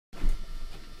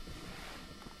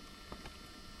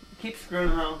Keep screwing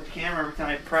around with the camera every time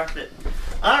I press it.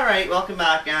 Alright, welcome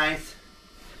back, guys.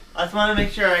 I just want to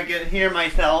make sure I can hear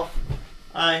myself.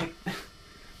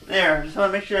 There, just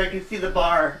want to make sure I can see the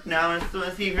bar. Now I just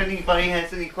want to see if anybody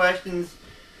has any questions.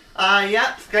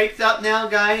 Yep, Skype's up now,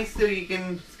 guys, so you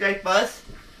can Skype us.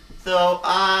 So,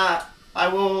 I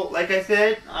will, like I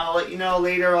said, I'll let you know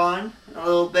later on, a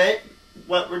little bit,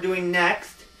 what we're doing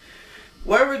next,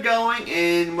 where we're going,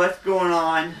 and what's going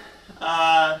on.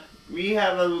 We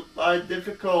have a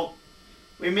difficult,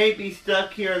 we may be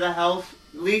stuck here at the house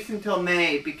at least until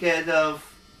May because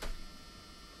of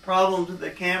problems with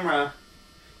the camera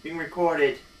being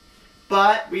recorded.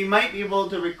 But we might be able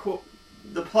to record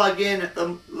the plug in at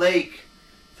the lake,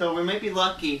 so we might be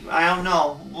lucky. I don't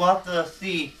know. We'll have to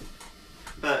see.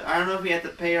 But I don't know if we have to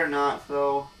pay or not.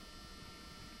 So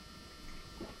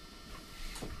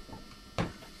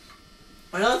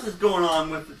what else is going on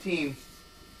with the team?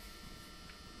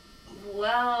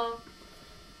 Well,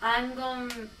 I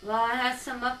have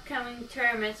some upcoming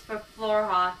tournaments for floor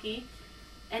hockey.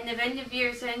 And if any of you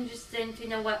are interested to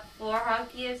know what floor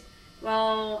hockey is,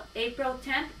 well, April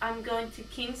 10th, I'm going to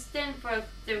Kingston for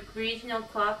the regional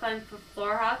qualifying for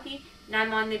floor hockey, and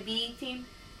I'm on the B team.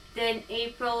 Then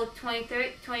April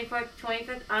 23rd, 24th,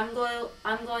 25th, I'm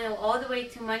going all the way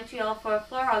to Montreal for a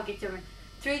floor hockey tournament.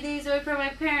 3 days away from my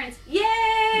parents.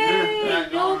 Yay!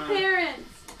 No parents!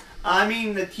 I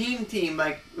mean the team,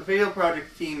 like the Video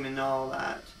Project team and all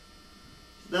that.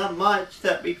 It's not much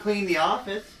that we clean the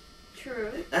office.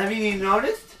 True. Have you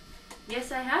noticed?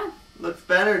 Yes, I have. Looks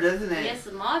better, doesn't it? Yes,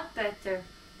 a lot better.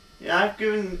 Yeah,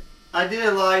 I did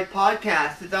a live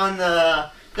podcast. It's on the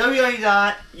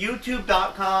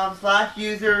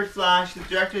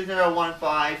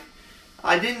www.youtube.com/user/thedirector015.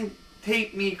 I didn't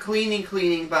tape me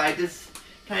cleaning, but I just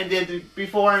kind of did the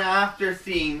before and after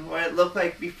scene, what it looked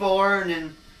like before and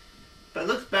then. But it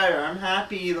looks better. I'm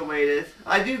happy the way it is.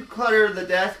 I do clutter the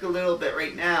desk a little bit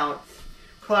right now. It's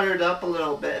cluttered up a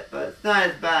little bit, but it's not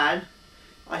as bad.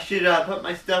 I should put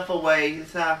my stuff away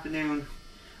this afternoon.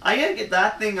 I gotta get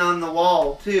that thing on the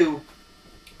wall too.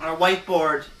 Our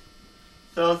whiteboard.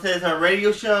 So it says our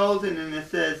radio shows and then it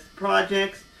says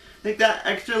projects. I think that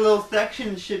extra little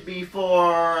section should be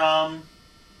for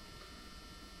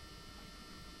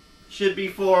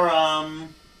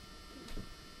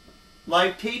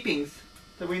live tapings,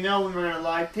 so we know when we're going to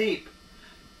live tape.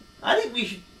 I think we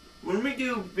should, when we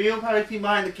do Video Project Team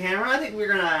Behind the Camera, I think we're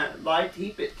going to live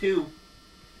tape it too.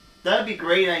 That would be a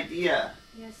great idea.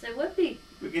 Yes, it would be.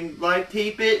 We can live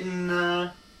tape it and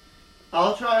I'm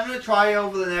going to try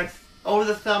over the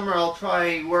summer, I'll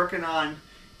try working on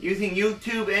using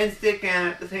YouTube and Stickam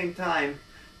at the same time.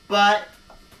 But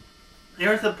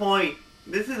here's the point.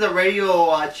 This is a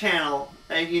radio channel,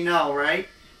 as you know, right?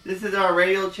 This is our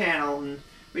radio channel, and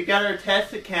we got our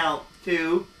test account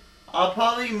too. I'll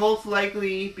probably most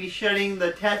likely be shutting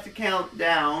the test account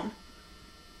down,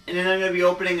 and then I'm going to be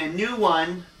opening a new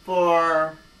one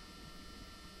for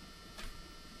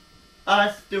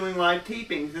us doing live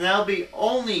tapings, and that'll be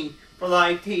only for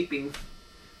live tapings.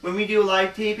 When we do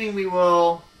live taping, we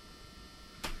will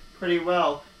pretty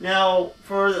well. Now,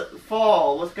 for the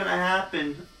fall, what's going to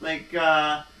happen? Like,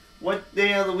 what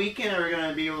day of the weekend are we going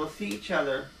to be able to see each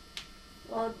other?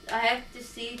 Well, I have to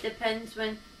see. Depends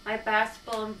when my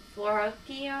basketball and floor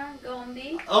hockey are going to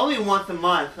be. Only once a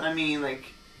month. I mean,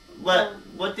 like,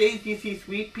 what days do you see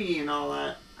Sweet Pea and all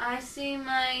that? I see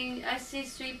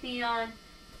Sweet Pea on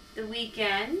the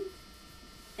weekend,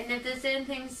 and if there's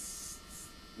anything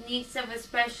needs of a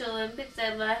Special Olympics,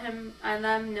 I let him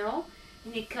know,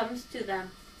 and he comes to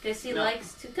them because he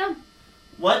likes to come.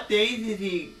 What days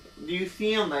do you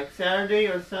see him, like Saturday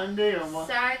or Sunday or what?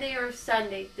 Saturday or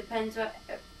Sunday, depends what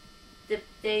the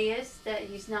day is that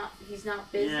he's not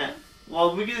busy. Yeah.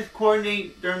 Well, we can just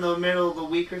coordinate during the middle of the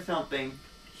week or something.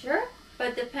 Sure,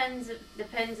 but depends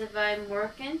if I'm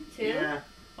working too. Yeah.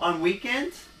 On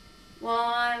weekends?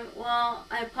 Well,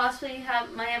 I possibly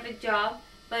might have a job,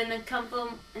 but in a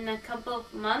couple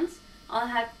of months, I'll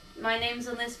have my name's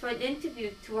on the list for an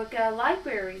interview to work at a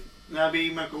library. That'll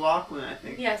be McLaughlin, I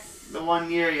think. Yes. The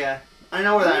 1 year, yeah. I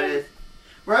know where that is.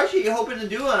 We're actually hoping to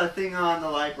do a thing on the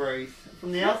libraries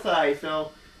from the outside,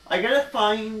 so I gotta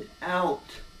find out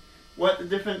what the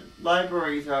different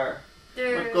libraries are.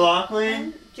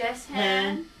 McLaughlin,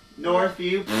 Jeshan,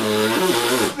 Northview,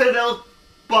 those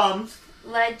bums.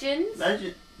 Legends.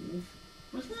 Wasn't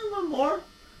there one more?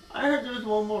 I heard there was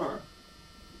one more.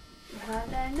 Not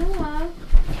that I know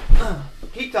of.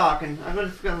 Keep talking. I'm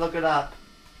just gonna look it up.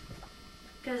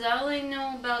 Because I only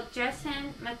know about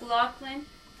Jeshan, McLaughlin,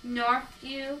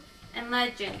 Northview, and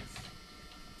Legends.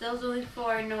 Those are the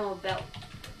 4 I know about.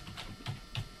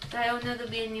 I don't know if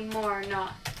there'll be any more or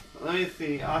not. Let me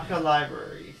see. Asha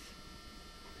Libraries.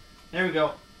 There we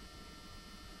go.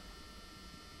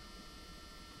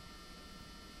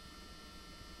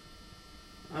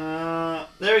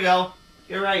 There we go.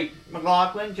 You're right.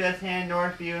 McLaughlin, Just Hand,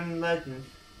 Northview, and Legends.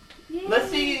 Yay. Let's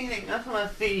see anything. Let's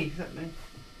want to see something.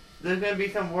 There's gonna be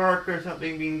some work or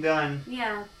something being done.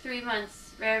 Yeah, 3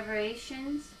 months.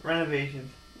 Renovations.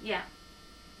 Renovations. Yeah.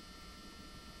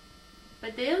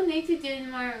 But they don't need to do any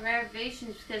more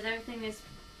renovations because everything is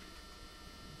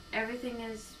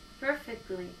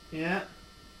perfectly. Yeah.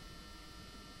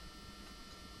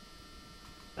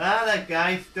 Ah, that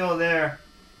guy's still there.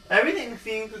 Everything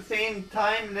seems the same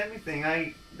time and everything.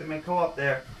 I did my co-op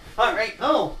there. Alright,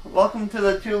 welcome to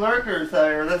the two lurkers that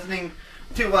are listening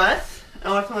to us.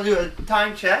 I just want to do a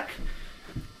time check.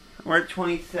 We're at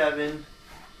 27.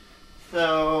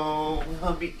 So,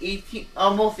 we'll be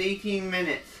almost 18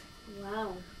 minutes.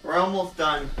 Wow. We're almost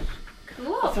done.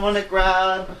 Cool. So I want to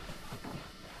grab,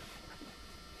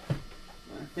 I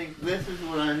think this is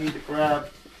what I need to grab.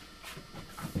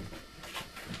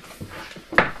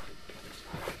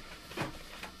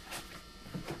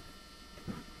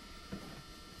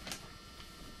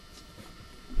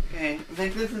 Okay, I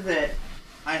think this is it.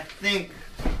 I think.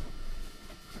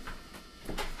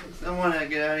 I want to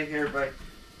get out of here by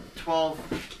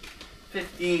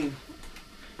 12:15.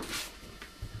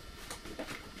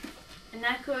 And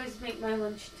I could always make my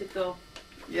lunch to go.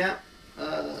 Yeah.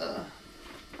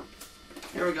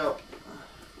 Here we go.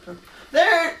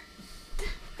 There!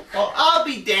 Oh, I'll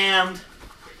be damned.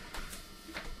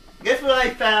 Guess what I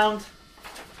found?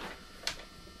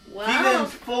 Wow.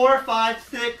 Seasons 4, 5,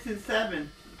 6, and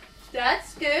 7.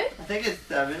 That's good. I think it's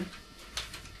 7.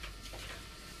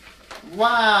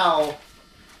 Wow.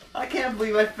 I can't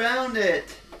believe I found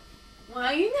it.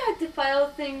 Well, you know how to file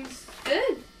things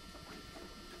good.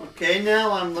 Okay,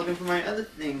 now I'm looking for my other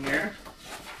thing here.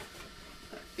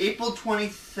 April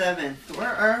 27th.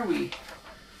 Where are we?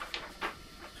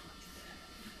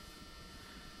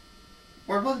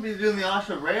 We're supposed to be doing the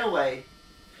Oshawa Railway.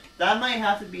 That might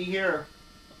have to be here.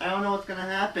 I don't know what's going to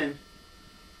happen.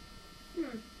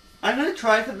 I'm going to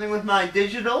try something with my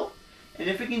digital. And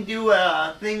if we can do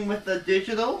a thing with the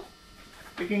digital,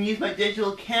 we can use my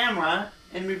digital camera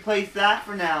and replace that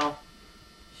for now.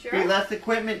 Sure. Be less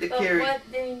equipment to But carry.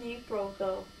 what day in April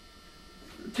though?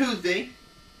 Tuesday.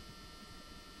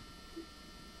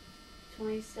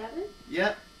 27?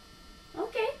 Yep.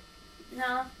 Okay.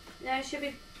 No, it should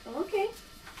be okay.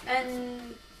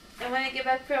 And when I get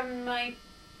back from my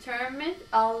tournament,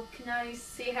 can I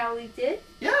see how we did?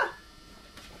 Yeah.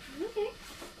 Okay.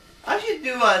 I should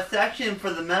do a section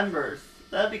for the members.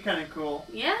 That'd be kind of cool.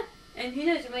 Yeah. And who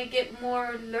knows, you might get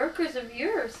more lurkers of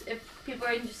yours if people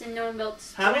are interested in knowing about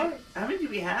How stores. many do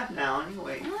we have now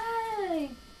anyway? I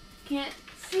can't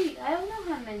see. I don't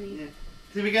know how many. Yeah.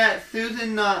 So we got Sue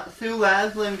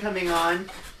Laslin coming on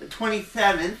the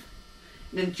 27th. And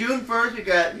then June 1st we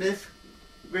got Miss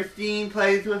Christine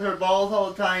plays with her balls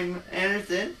all the time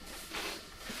Anderson.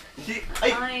 I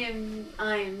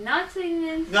am not saying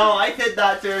this. No, I said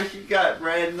that to her. She got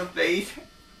red in the face.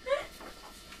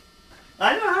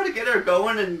 I know how to get her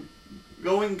going and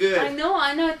going good. I know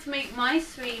how to make my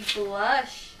sweetie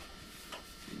blush.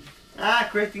 Ah,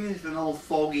 Christine's an old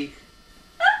fogey.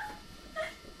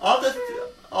 I'll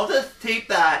just tape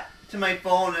that to my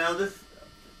phone and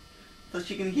so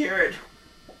she can hear it.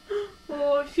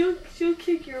 Oh, she'll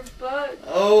kick your butt.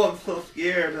 Oh, I'm so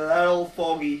scared of that old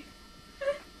fogey.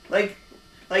 Like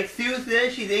Sue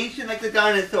says, she's ancient like the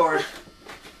dinosaurs.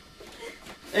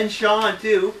 And Sean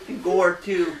too, and Gord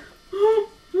too.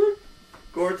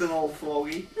 Gord's an old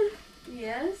fogey.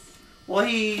 Yes. Well,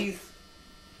 he's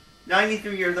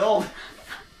 93 years old.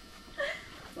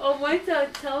 Oh, why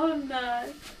don't tell him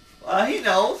that? He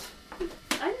knows.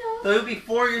 I know. So he'll be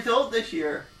 4 years old this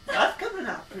year. That's coming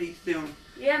out pretty soon.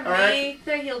 Yeah, May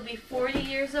 3rd, he'll be 40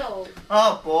 years old.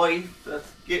 Oh boy,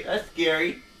 that's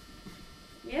scary.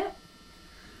 Yep.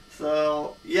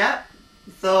 So, yeah.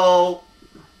 So,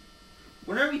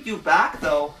 when are we due back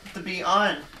though to be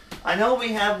on? I know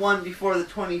we have one before the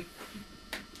 27th,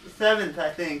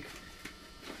 I think.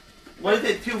 What is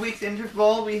it, 2 weeks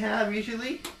interval we have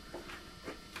usually?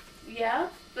 Yeah,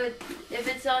 but if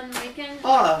it's on the weekend,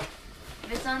 Oh,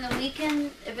 if it's on the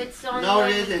weekend, if it's on No, the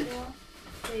it isn't.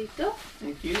 There you go.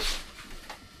 thank you.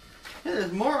 Yeah,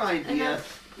 there's more ideas.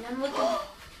 And I'm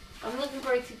looking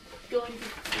for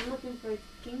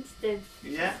Kingston.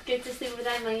 Yeah. Get to sleep with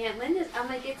my Aunt Linda's. I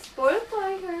might get spoiled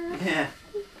by her. Yeah.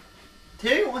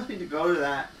 Terry wants me to go to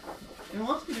that. He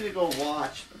wants me to go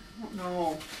watch. But I don't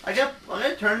know. I got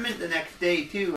a tournament the next day too.